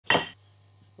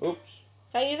Oops.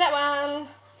 Don't use that one.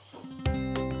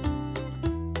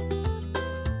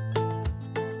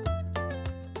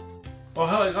 Well,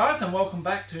 hello guys, and welcome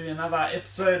back to another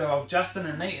episode of Justin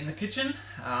and Nate in the kitchen.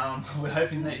 We're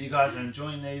hoping that you guys are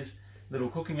enjoying these little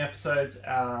cooking episodes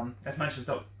as much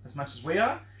as we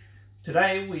are.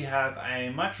 Today we have a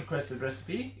much requested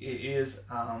recipe. It is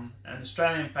an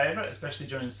Australian favourite, especially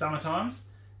during summer times,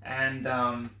 and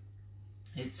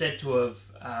it's said to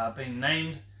have been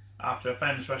named after a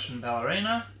famous Russian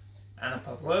ballerina, Anna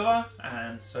Pavlova,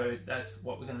 and so that's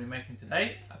what we're going to be making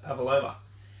today, a pavlova.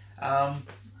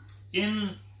 In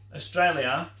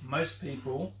Australia, most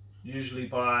people usually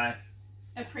buy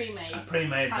a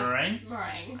pre-made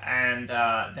meringue and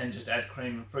then just add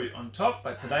cream and fruit on top.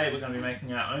 But today we're going to be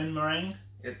making our own meringue.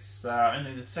 It's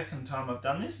only the second time I've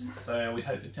done this, so we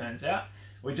hope it turns out.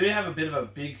 We do have a bit of a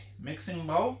big mixing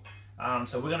bowl,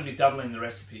 so we're going to be doubling the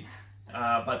recipe.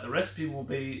 But the recipe will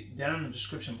be down in the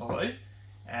description below,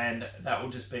 and that will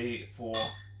just be for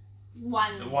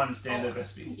the one standard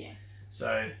recipe. Yeah.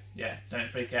 So yeah, don't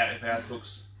freak out if ours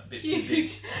looks a bit too big.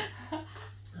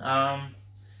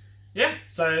 Yeah,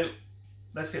 so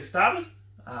let's get started,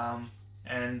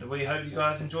 and we hope you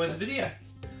guys enjoy the video.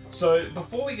 So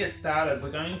before we get started,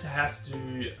 we're going to have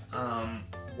to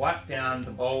wipe down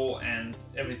the bowl and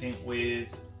everything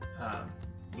with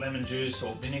lemon juice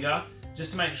or vinegar,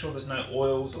 just to make sure there's no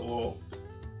oils or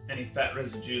any fat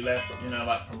residue left, you know,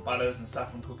 like from butters and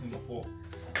stuff from cooking before.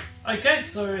 Okay,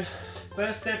 so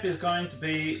first step is going to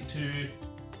be to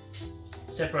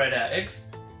separate our eggs.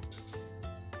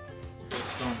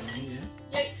 What's going on here?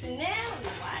 Yolks in there and the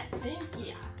whites in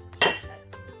here.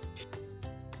 That's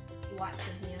whites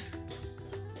in here.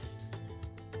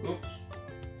 Oops.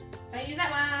 Don't use that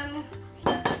one.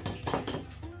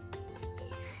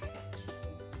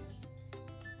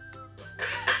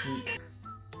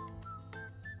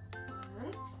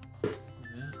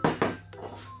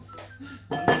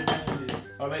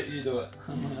 I'll let you do it.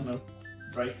 I'm gonna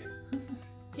break it.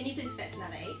 Can you please fetch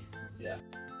another egg? Yeah.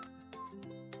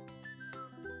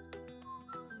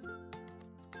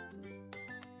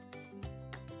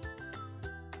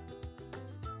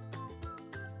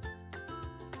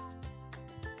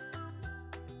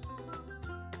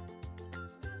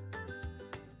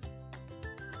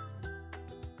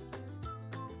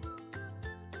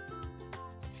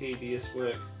 Tedious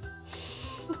work.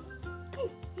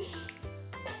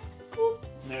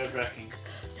 Nerve-wracking.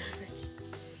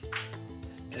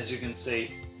 As you can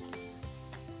see,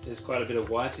 there's quite a bit of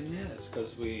white in there. That's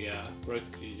because we broke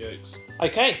a few yolks.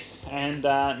 Okay, and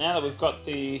now that we've got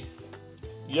the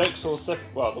yolks all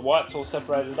the whites all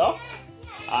separated off,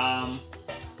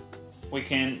 we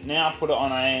can now put it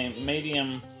on a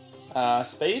medium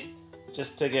speed,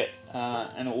 just to get,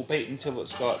 and it will beat until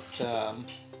it's got,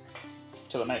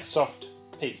 till it makes soft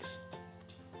peaks,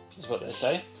 is what they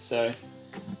say. So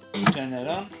turn that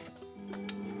on.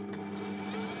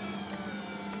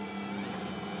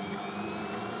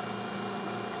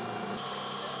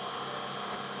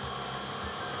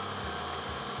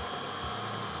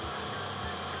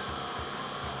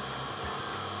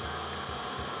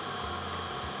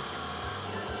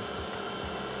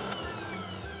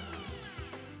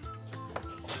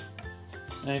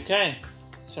 Okay,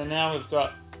 so now we've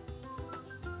got,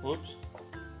 whoops.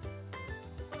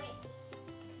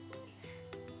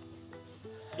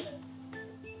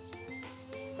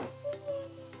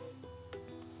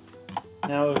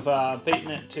 Now we've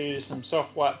beaten it to some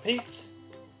soft white peaks.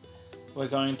 We're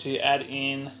going to add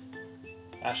in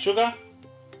our sugar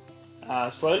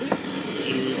slowly.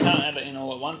 You can't add it in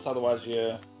all at once, otherwise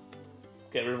you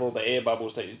get rid of all the air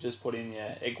bubbles that you just put in your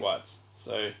egg whites.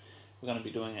 So we're going to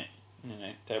be doing it, you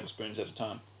know, tablespoons at a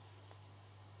time.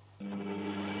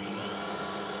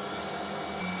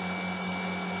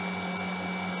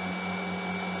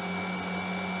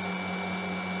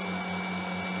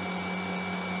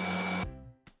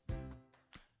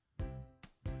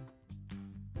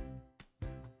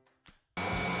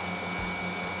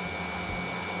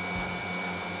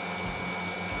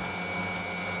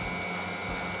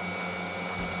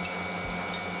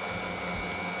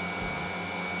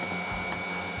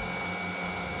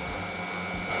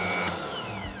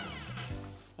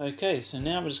 Okay, so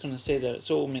now we're just going to see that it's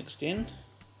all mixed in,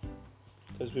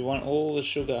 because we want all the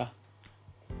sugar.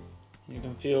 You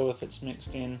can feel if it's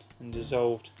mixed in and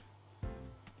dissolved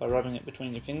by rubbing it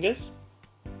between your fingers.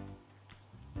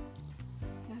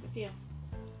 How's it feel?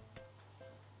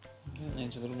 It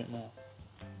needs a little bit more.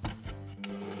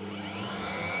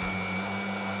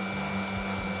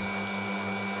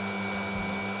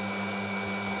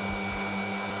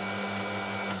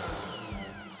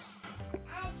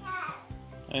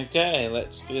 Okay,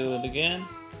 let's feel it again.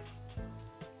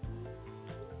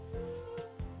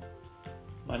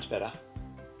 Much better.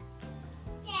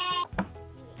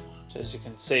 So as you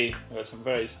can see, we've got some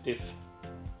very stiff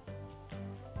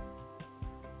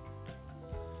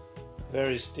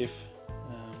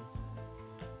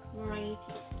Meringue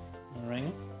piece.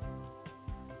 meringue.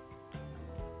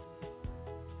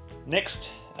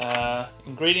 Next,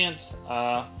 ingredients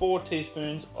are 4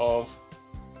 teaspoons of,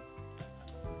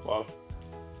 well,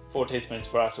 4 teaspoons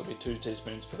for us will be 2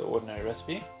 teaspoons for the ordinary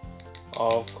recipe,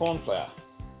 of cornflour.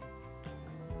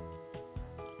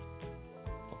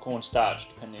 Or cornstarch,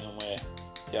 depending on where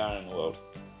you are in the world.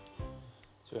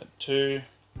 So we've got 2,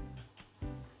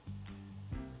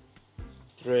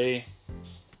 3,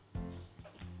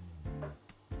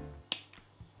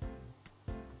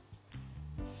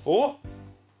 4.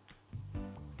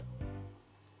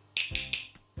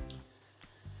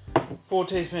 4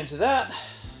 teaspoons of that,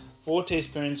 4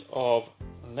 teaspoons of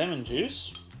lemon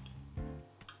juice,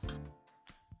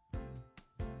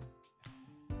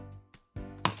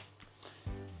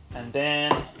 and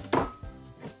then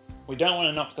we don't want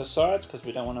to knock the sides because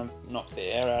we don't want to knock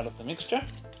the air out of the mixture.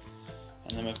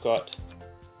 And then we've got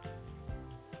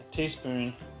a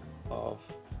teaspoon of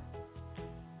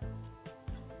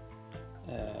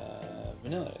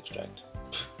vanilla extract.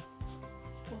 Just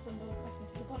pour some milk back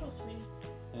into the bottle, sweetie.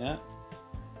 Yeah.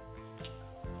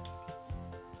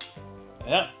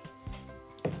 Yeah.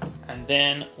 And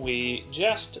then we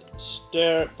just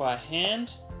stir it by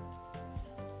hand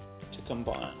to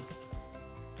combine.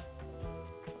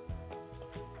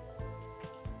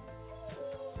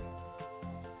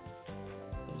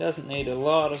 It doesn't need a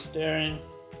lot of stirring,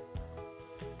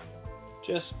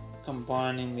 just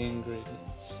combining the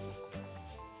ingredients.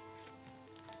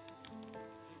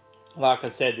 Like I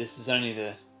said, this is only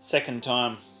the second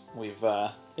time we've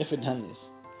ever done this.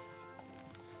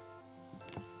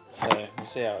 So we'll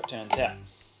see how it turns out.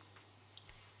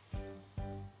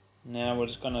 Now we're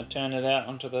just going to turn it out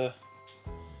onto the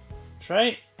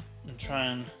tray and try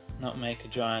and not make a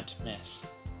giant mess.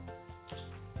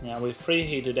 Now we've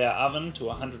preheated our oven to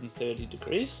 130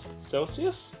 degrees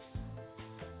Celsius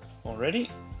already.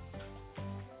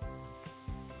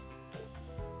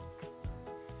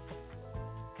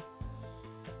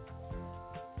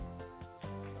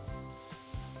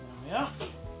 There we are.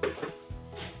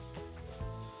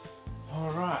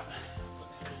 Alright,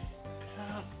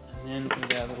 and then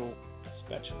with our little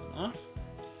spatula knife,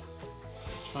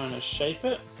 trying to shape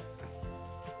it.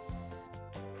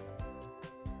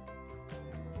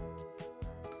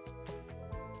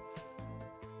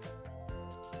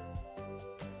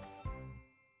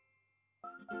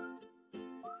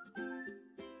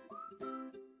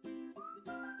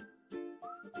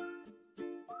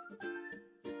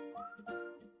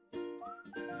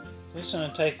 I'm just going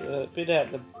to take a bit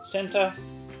out the centre,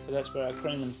 so that's where our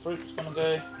cream and fruit is going to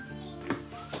go.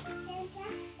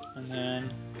 And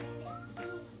then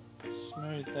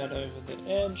smooth that over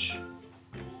the edge.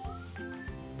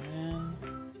 And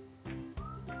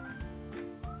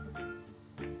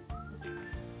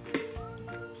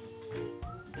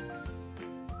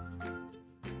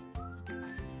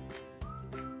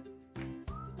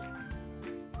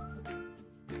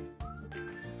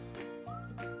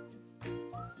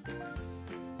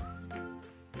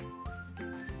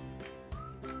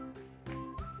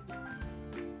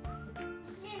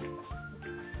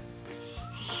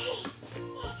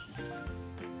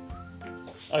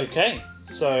okay,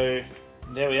 so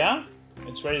there we are.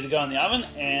 It's ready to go in the oven,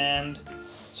 and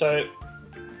so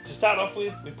to start off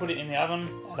with, we put it in the oven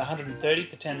at 130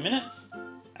 for 10 minutes,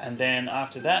 and then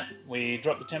after that, we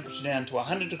drop the temperature down to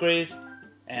 100 degrees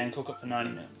and cook it for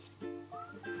 90 minutes.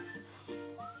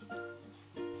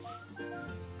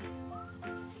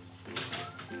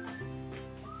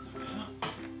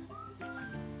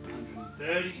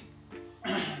 130,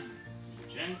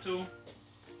 gentle.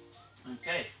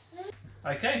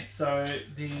 Okay, so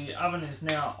the oven is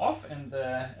now off and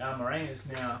our meringue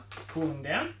is now cooling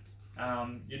down.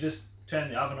 You just turn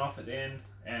the oven off at the end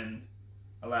and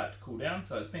allow it to cool down.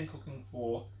 So it's been cooking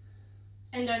for...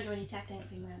 And don't do any tap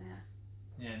dancing around the house.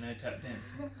 Yeah, no tap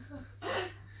dancing.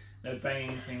 No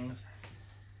banging things.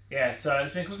 Yeah, so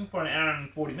it's been cooking for 1 hour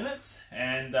and 40 minutes,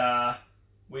 and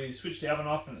we switched the oven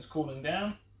off and it's cooling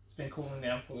down. It's been cooling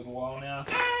down for a little while now.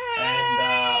 And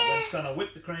we're just going to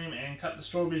whip the cream and cut the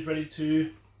strawberries ready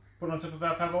to put on top of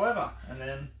our pavlova, and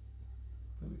then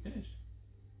we'll be finished.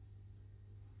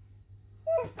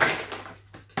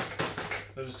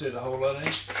 We'll just do the whole lot in.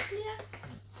 Yeah.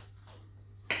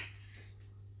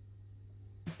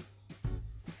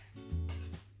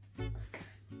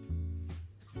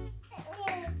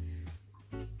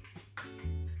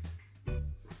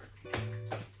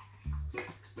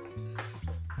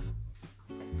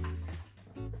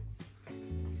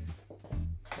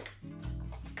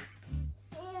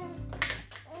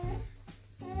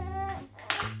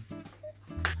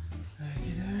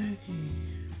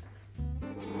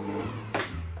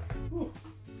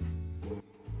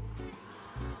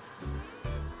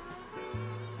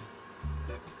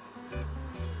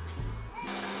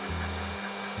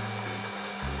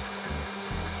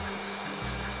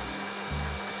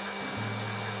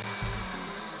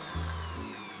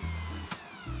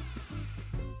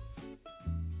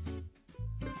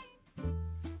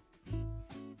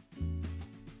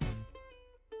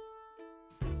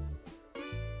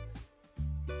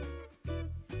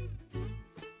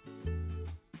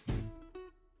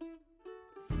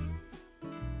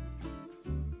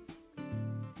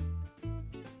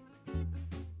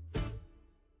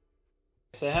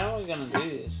 so how are we going to do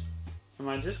this? Am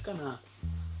I just going to...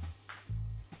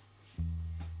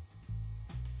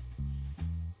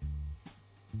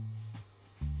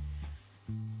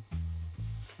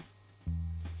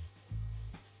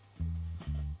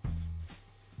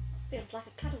 Feels like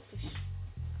a cuttlefish.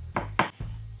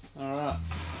 Alright.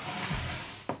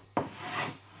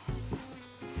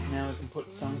 Now we can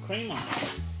put some cream on it.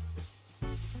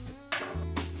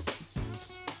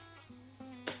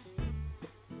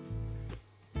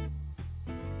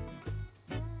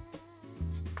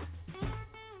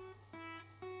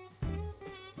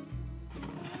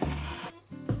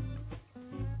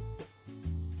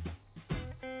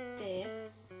 There.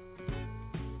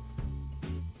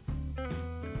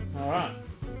 Alright.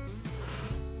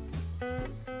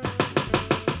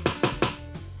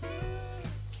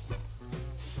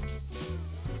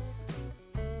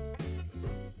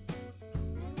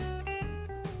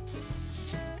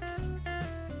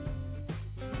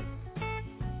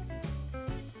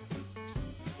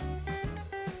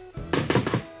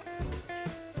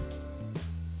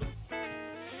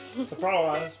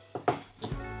 Surprise!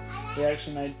 We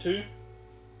actually made two,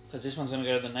 because this one's going to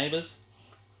go to the neighbours,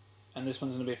 and this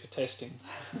one's going to be for testing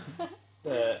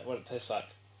what it tastes like.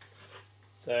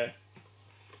 So,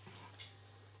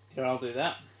 here, I'll do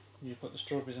that. You put the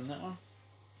strawberries in that one.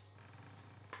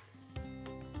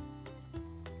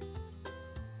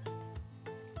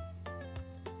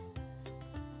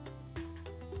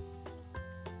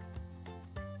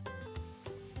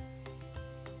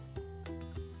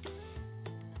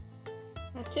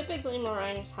 Now, typically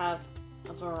meringues have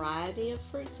a variety of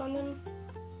fruits on them.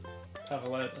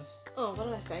 Pavlovas. Oh, what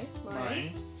did I say?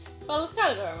 Meringues. Well, it's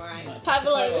kind of a meringue. No,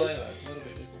 Pavlovas it's a little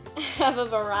bit different. have a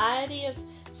variety of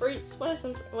fruits. What are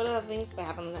the things they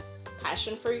have on the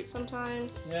passion fruit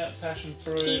sometimes? Yeah, passion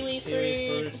fruit, Kiwi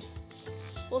fruit.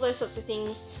 All those sorts of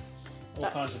things. all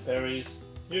kinds of berries.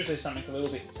 Usually something a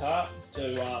little bit tart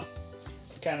to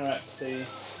counteract the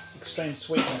extreme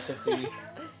sweetness of the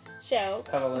Shell.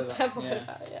 Pavlova.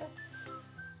 Pavlova, yeah.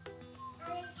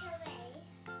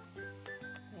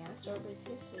 Yeah, strawberries,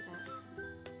 yes, sweetheart.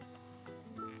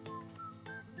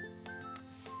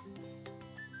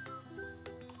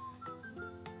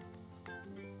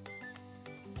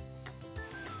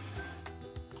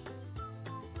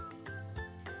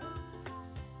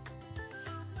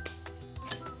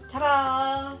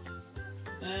 Ta-da!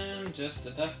 And just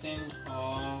a dusting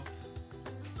of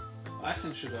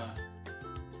icing sugar.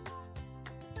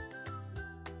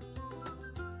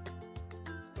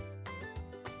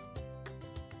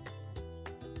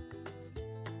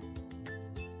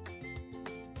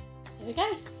 There we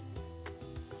go.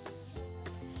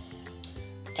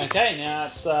 Okay, now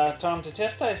it's time to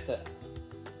taste it. A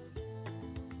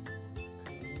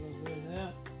little bit of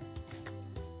that.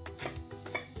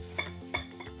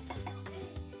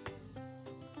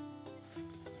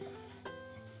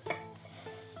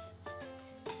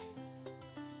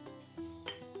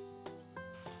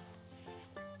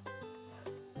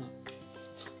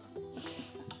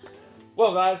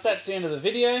 Well guys, that's the end of the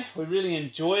video. We really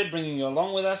enjoyed bringing you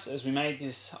along with us as we made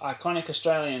this iconic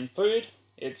Australian food.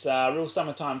 It's a real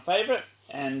summertime favourite,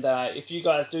 and if you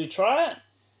guys do try it,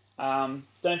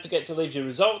 don't forget to leave your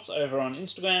results over on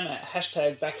Instagram at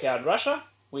 #BackyardRussia.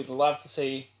 We'd love to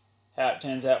see how it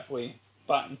turns out for you.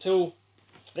 But until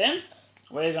then,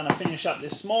 we're going to finish up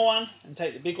this small one and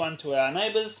take the big one to our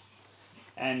neighbours,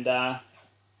 and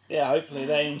yeah, hopefully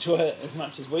they enjoy it as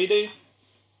much as we do.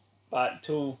 But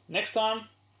till next time,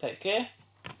 take care.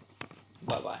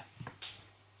 Bye-bye.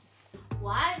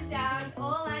 Wipe down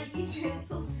all our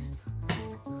utensils.